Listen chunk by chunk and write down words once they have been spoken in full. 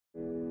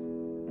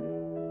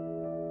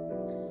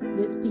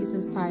This piece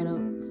is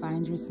titled,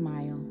 Find Your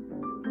Smile.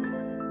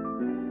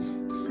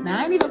 Now,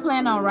 I ain't even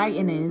planning on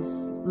writing this,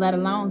 let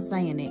alone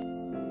saying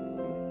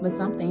it. But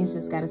some things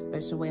just got a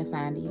special way of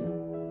finding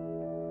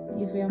you.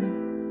 You feel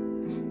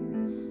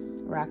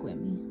me? Rock with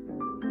me.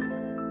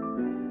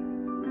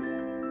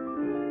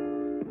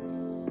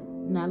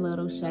 Now,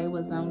 little Shay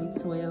was only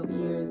 12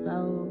 years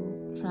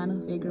old, trying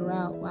to figure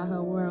out why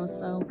her world's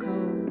so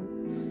cold.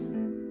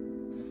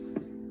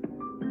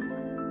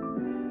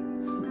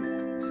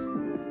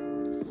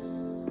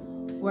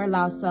 We're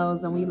lost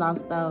souls and we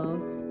lost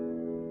those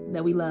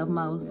that we love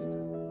most.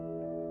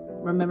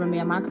 Remember, me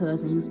and my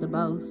cousin used to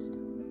boast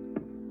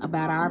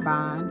about our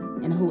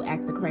bond and who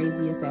acted the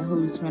craziest at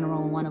whose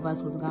funeral when one of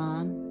us was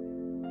gone.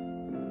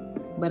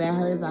 But at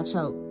hers, I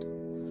choked.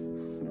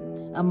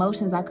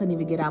 Emotions I couldn't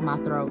even get out my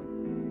throat.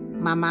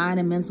 My mind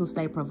and mental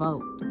state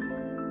provoked.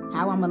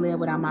 How I'ma live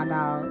without my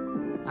dog?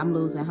 I'm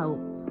losing hope.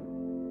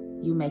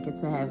 You make it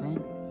to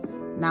heaven.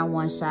 Not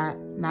one shot,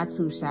 not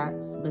two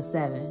shots, but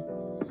 7.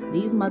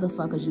 These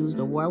motherfuckers used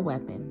a war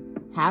weapon.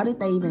 How did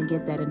they even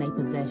get that in their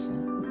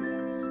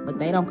possession? But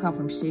they don't come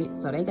from shit,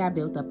 so they got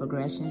built up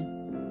aggression.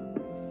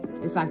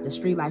 It's like the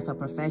street life of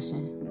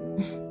profession.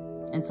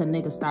 Until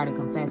niggas started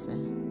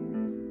confessing.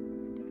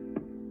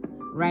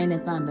 Rain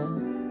and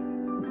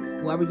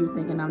thunder. What were you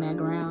thinking on that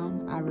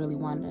ground? I really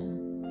wonder.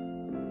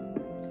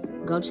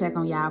 Go check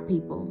on y'all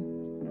people.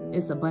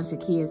 It's a bunch of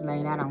kids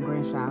laid out on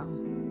Crenshaw.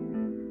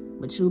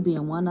 But you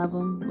being one of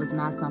them was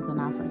not something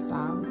I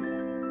foresaw.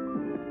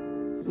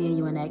 Seeing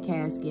you in that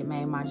casket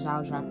made my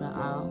jaw drop and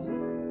all.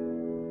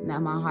 Now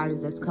my heart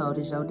is as cold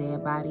as your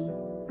dead body,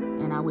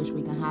 and I wish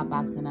we can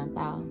hotbox and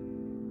unthaw.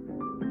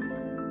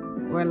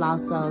 We're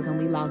lost souls and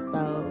we lost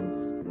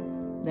those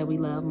that we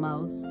love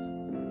most.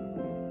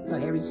 So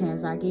every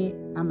chance I get,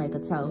 I make a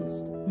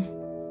toast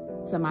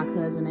to my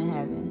cousin in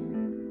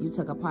heaven. You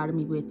took a part of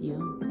me with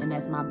you, and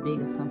that's my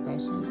biggest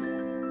confession.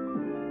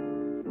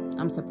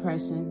 I'm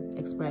suppressing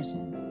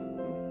expressions.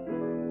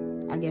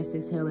 I guess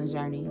this healing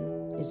journey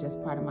is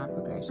just part of my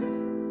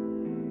progression.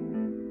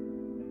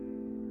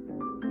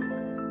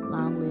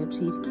 Long live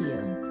Chief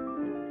Kia.